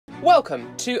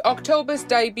Welcome to October's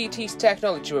Diabetes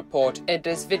Technology Report. In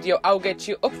this video, I'll get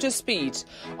you up to speed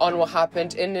on what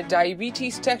happened in the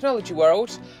diabetes technology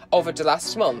world over the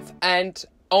last month. And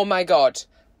oh my god,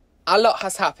 a lot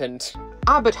has happened.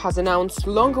 Abbott has announced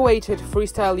long-awaited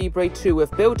Freestyle Libre 2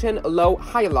 with built-in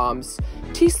low-high alarms.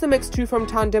 Tslim X2 from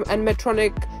Tandem and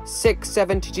Medtronic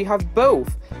 670G have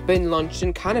both been launched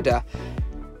in Canada.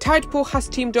 Tidepool has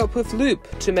teamed up with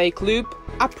Loop to make Loop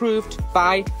approved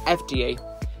by FDA.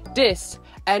 This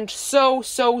and so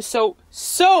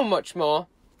much more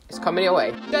is coming your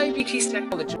way. Diabetes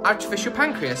technology, artificial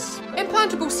pancreas,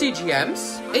 implantable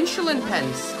CGMs, insulin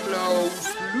pens, closed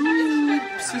loop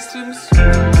systems.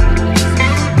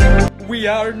 We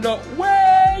are not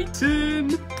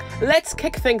waiting. Let's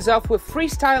kick things off with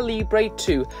Freestyle Libre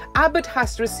 2. Abbott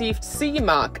has received CE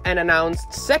mark and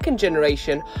announced second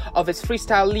generation of its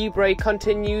Freestyle Libre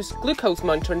continuous glucose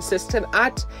monitoring system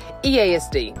at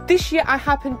EASD. This year I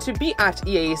happened to be at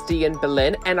EASD in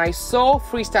Berlin and I saw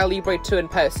Freestyle Libre 2 in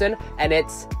person and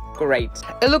it's great.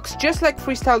 It looks just like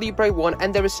Freestyle Libre 1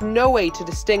 and there is no way to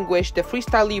distinguish the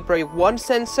Freestyle Libre 1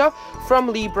 sensor from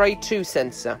Libre 2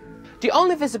 sensor. The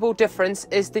only visible difference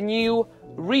is the new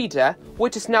reader,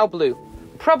 which is now blue,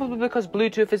 probably because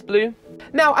Bluetooth is blue.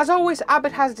 Now, as always,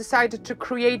 Abbott has decided to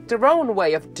create their own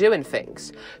way of doing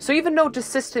things. So even though the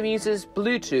system uses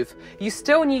Bluetooth, you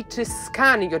still need to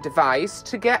scan your device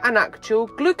to get an actual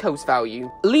glucose value.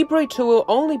 Libre 2 will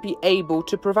only be able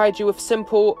to provide you with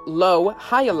simple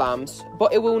low-high alarms,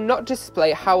 but it will not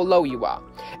display how low you are.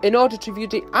 In order to view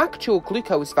the actual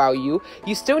glucose value,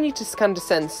 you still need to scan the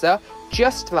sensor,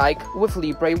 just like with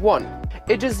Libre 1.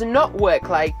 It does not work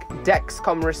like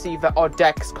Dexcom receiver or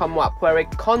Dexcom app, where it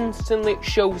constantly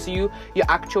shows you your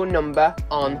actual number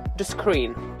on the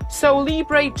screen. So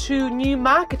Libre 2 new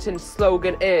marketing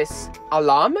slogan is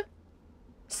alarm,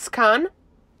 scan,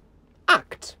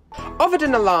 act. Other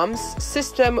than alarms,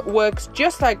 system works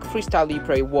just like Freestyle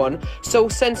Libre 1, so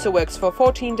sensor works for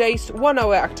 14 days, 1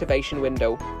 hour activation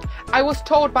window. I was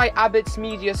told by Abbott's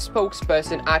media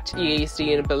spokesperson at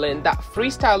EASD in Berlin that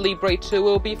Freestyle Libre 2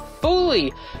 will be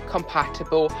fully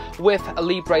compatible with a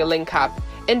Libre Link app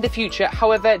in the future.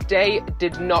 However, they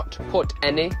did not put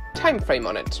any time frame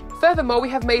on it. Furthermore, we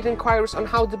have made inquiries on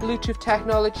how the Bluetooth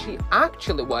technology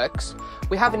actually works.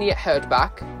 We haven't yet heard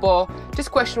back, but this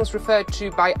question was referred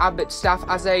to by Abbott staff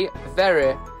as a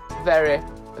very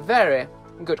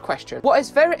good question. What is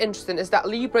very interesting is that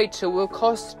Libre 2 will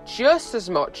cost just as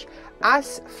much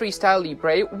as Freestyle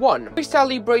Libre 1. Freestyle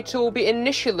Libre 2 will be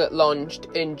initially launched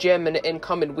in Germany in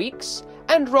coming weeks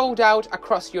and rolled out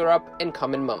across Europe in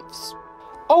coming months.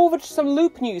 Over to some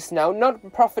Loop news now.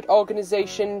 Non-profit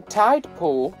organization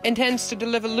Tidepool intends to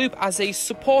deliver Loop as a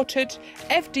supported,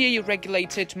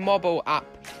 FDA-regulated mobile app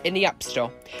in the App Store.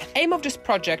 Aim of this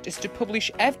project is to publish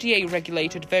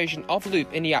FDA-regulated version of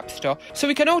Loop in the App Store, so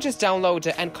we can all just download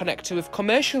it and connect it with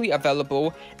commercially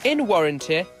available,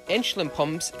 in-warranty insulin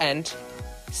pumps and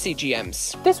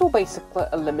CGMs. This will basically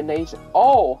eliminate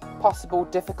all possible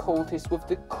difficulties with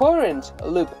the current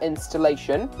Loop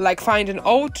installation, like finding an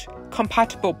old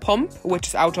compatible pump which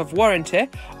is out of warranty,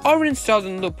 or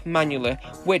installing Loop manually,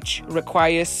 which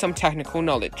requires some technical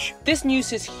knowledge. This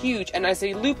news is huge, and as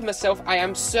a Loop myself, I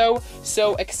am so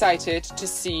excited to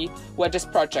see where this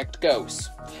project goes.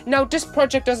 Now, this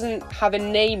project doesn't have a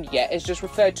name yet, it's just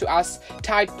referred to as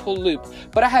Tidepool Loop,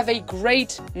 but I have a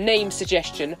great name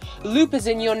suggestion. Loop is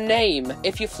in your name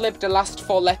if you flip the last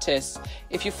 4 letters.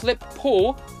 If you flip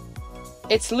pool,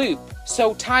 it's Loop,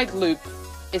 so Tide Loop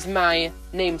is my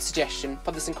name suggestion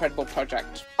for this incredible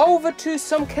project. Over to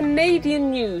some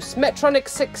Canadian news. Medtronic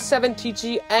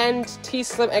 670G and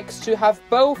Tslim X2 have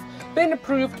both been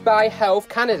approved by Health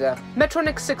Canada.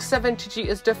 Medtronic 670G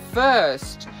is the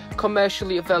first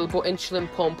commercially available insulin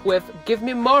pump with give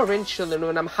me more insulin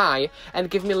when I'm high and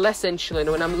give me less insulin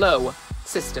when I'm low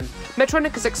system.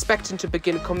 Medtronic is expecting to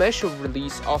begin commercial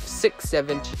release of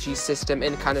 670G system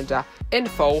in Canada in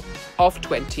fall of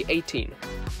 2018.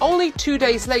 Only 2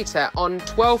 days later, on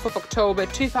 12th of October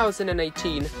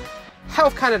 2018,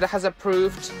 Health Canada has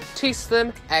approved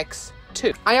Tslim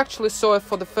X2. I actually saw it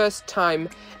for the first time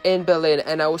in Berlin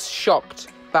and I was shocked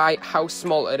by how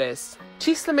small it is.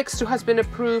 Tslim X2 has been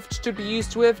approved to be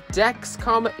used with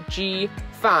Dexcom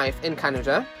G6 in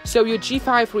Canada, so your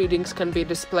G5 readings can be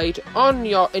displayed on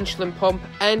your insulin pump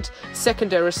and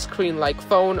secondary screen like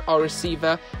phone or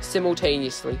receiver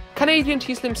simultaneously. Canadian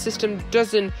Tslim system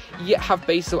doesn't yet have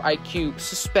basal IQ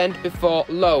suspend before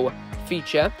low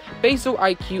feature. Basal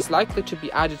IQ is likely to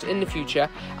be added in the future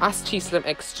as Tslim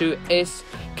X2 is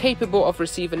capable of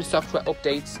receiving software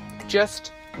updates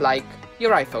just like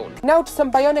your iPhone. Now to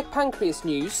some bionic pancreas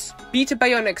news. Beta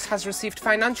Bionics has received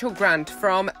financial grant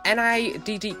from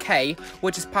NIDDK,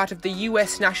 which is part of the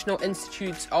US National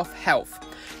Institutes of Health.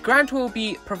 Grant will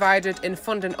be provided in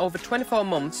funding over 24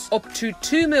 months, up to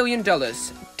 $2 million.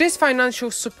 This financial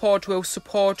support will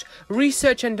support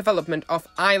research and development of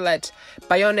iLet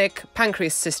bionic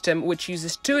pancreas system, which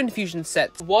uses 2 infusion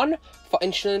sets, one for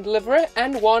insulin delivery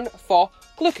and one for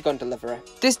glucagon delivery.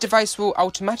 This device will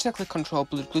automatically control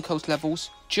blood glucose levels,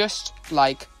 just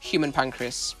like human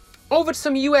pancreas. Over to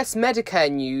some US Medicare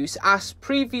news. As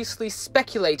previously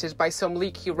speculated by some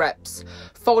leaky reps,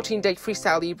 14-day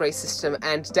Freestyle Libre system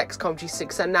and Dexcom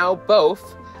G6 are now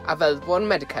both available on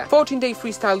Medicare. 14-day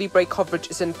Freestyle Libre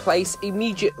coverage is in place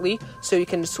immediately, so you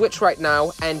can switch right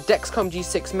now, and Dexcom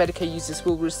G6 Medicare users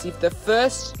will receive the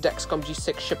first Dexcom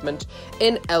G6 shipment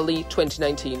in early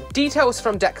 2019. Details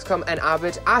from Dexcom and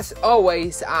Abbott, as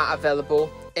always, are available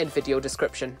in video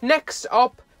description. Next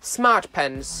up, smart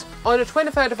pens. On the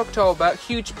 23rd of October,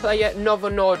 huge player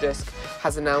NovoNordisk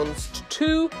has announced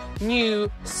 2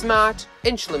 new smart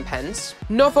insulin pens,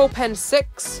 NovoPen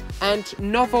 6 and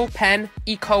NovoPen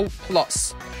Eco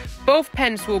Plus. Both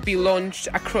pens will be launched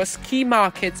across key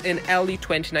markets in early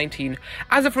 2019.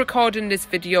 As of recording this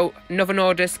video,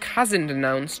 NovoNordisk hasn't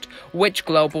announced which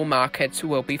global markets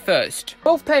will be first.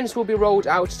 Both pens will be rolled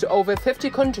out to over 50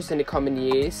 countries in the coming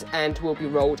years and will be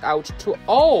rolled out to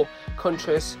all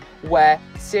countries where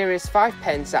Series 5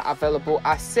 pens are available,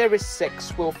 as Series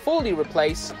 6 will fully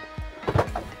replace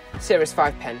Series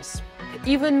 5 pens.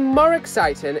 Even more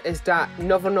exciting is that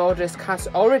NovoNordisk has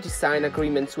already signed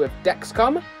agreements with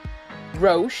Dexcom,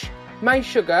 Roche,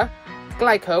 MySugar,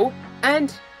 Glyco,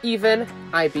 and even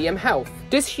IBM Health.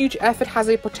 This huge effort has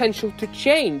a potential to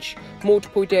change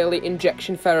multiple daily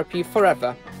injection therapy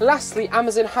forever. Lastly,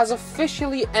 Amazon has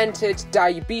officially entered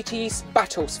diabetes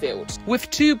battlefield with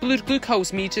 2 blood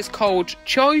glucose meters called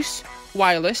Choice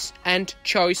Wireless and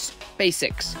Choice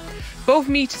Basics. Both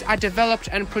meters are developed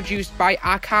and produced by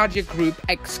IIKA Group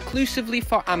exclusively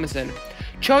for Amazon.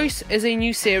 Choice is a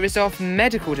new series of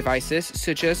medical devices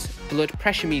such as blood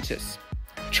pressure meters.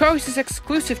 Choice is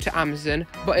exclusive to Amazon,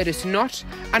 but it is not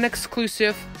an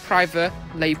exclusive private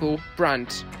label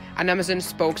brand, an Amazon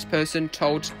spokesperson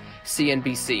told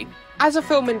CNBC. As of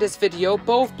filming this video,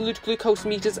 both blood glucose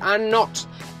meters are not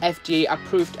FDA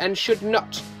approved and should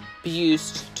not be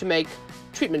used to make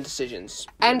treatment decisions.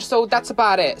 And so that's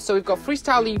about it. So we've got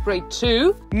Freestyle Libre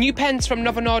 2, new pens from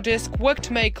NovoNordisk, work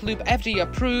to make Loop FDA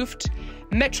approved,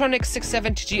 Medtronic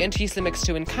 670G and Tslim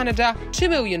X2 in Canada, $2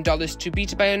 million to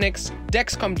Beta Bionics,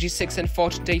 Dexcom G6 and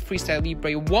 14-day Freestyle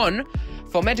Libre 1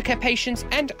 for Medicare patients,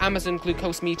 and Amazon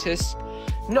glucose meters.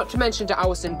 Not to mention that I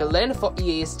was in Berlin for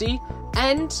EASD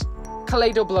and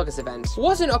Kaleido Bloggers event.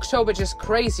 Wasn't October just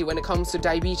crazy when it comes to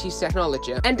diabetes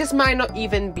technology? And this might not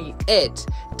even be it.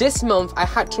 This month I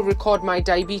had to record my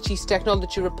diabetes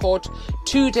technology report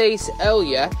 2 days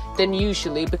earlier than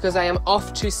usually because I am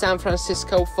off to San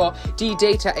Francisco for the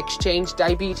Data Exchange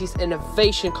Diabetes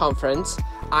Innovation Conference.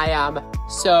 I am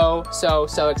so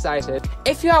excited.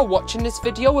 If you are watching this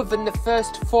video within the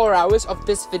first 4 hours of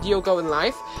this video going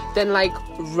live, then like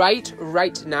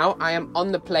right now I am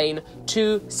on the plane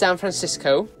to San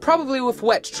Francisco, probably with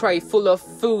wet tray full of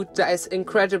food that is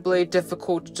incredibly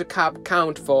difficult to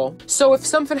count for. So if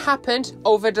something happened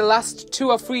over the last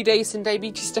 2 or 3 days in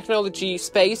diabetes technology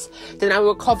space, then I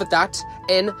will cover that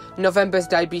in November's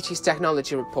diabetes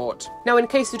technology report. Now, in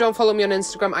case you don't follow me on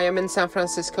Instagram, I am in San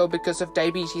Francisco because of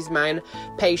Diabetes Mind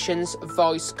Patients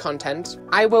Voice content.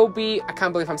 I will be, I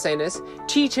can't believe I'm saying this,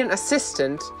 teaching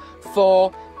assistant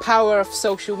for Power of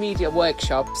Social Media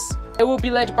workshops. It will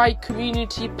be led by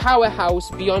community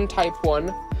powerhouse Beyond Type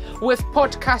 1, with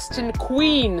podcasting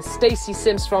queen Stacey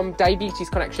Sims from Diabetes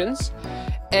Connections,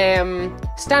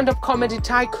 stand-up comedy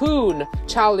tycoon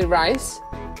Charlie Rice,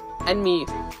 and me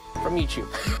from YouTube.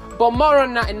 But more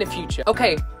on that in the future.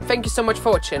 Okay, thank you so much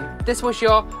for watching. This was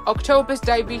your October's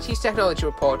Diabetes Technology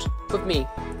Report with me,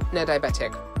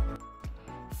 NoDiabetic.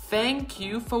 Thank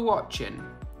you for watching.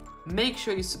 Make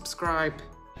sure you subscribe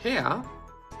here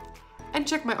and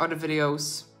check my other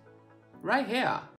videos right here.